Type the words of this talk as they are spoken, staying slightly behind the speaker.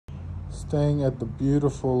Staying at the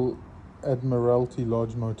beautiful Admiralty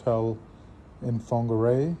Lodge Motel in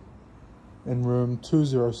Whangarei in room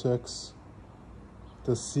 206,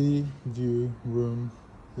 the sea view room.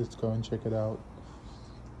 Let's go and check it out.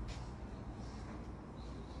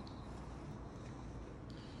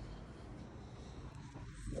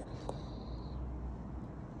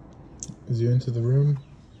 As you enter the room,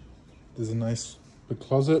 there's a nice big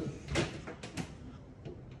closet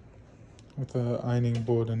with an ironing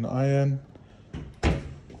board and iron. They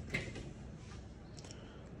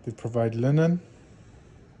provide linen.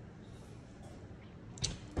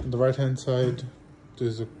 On the right hand side,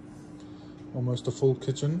 there's almost a full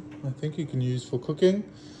kitchen. I think you can use for cooking.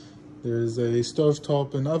 There's a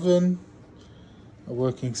stovetop and oven, a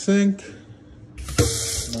working sink.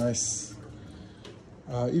 Nice.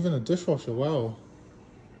 Even a dishwasher, wow.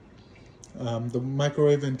 The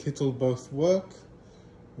microwave and kettle both work,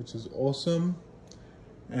 which is awesome.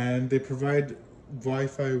 And they provide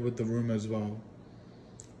Wi-Fi with the room as well.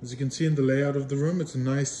 As you can see in the layout of the room, it's a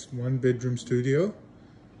nice 1-bedroom studio.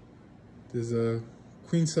 There's a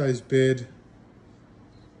queen-size bed,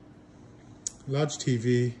 large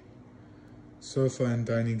TV, sofa and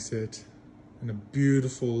dining set, and a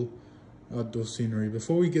beautiful outdoor scenery.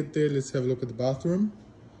 Before we get there, let's have a look at the bathroom.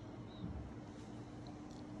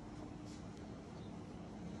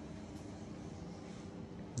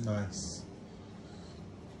 Nice.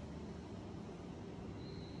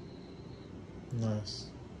 Nice.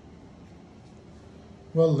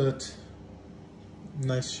 Well lit.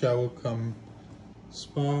 Nice shower cum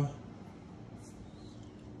spa.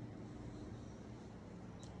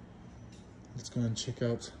 Let's go and check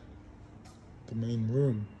out the main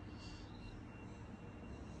room.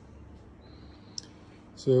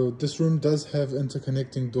 So this room does have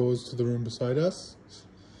interconnecting doors to the room beside us.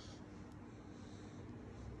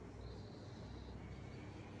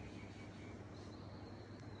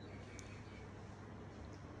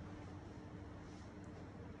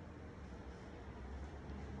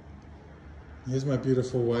 Here's my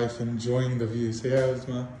beautiful wife enjoying the view. Say hi,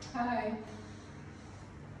 Uzma. Hi.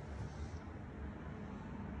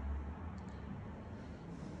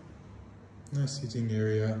 Nice seating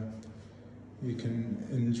area. You can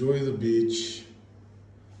enjoy the beach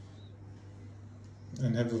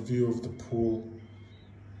and have a view of the pool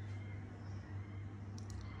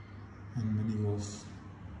and mini golf.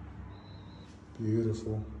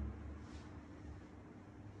 Beautiful.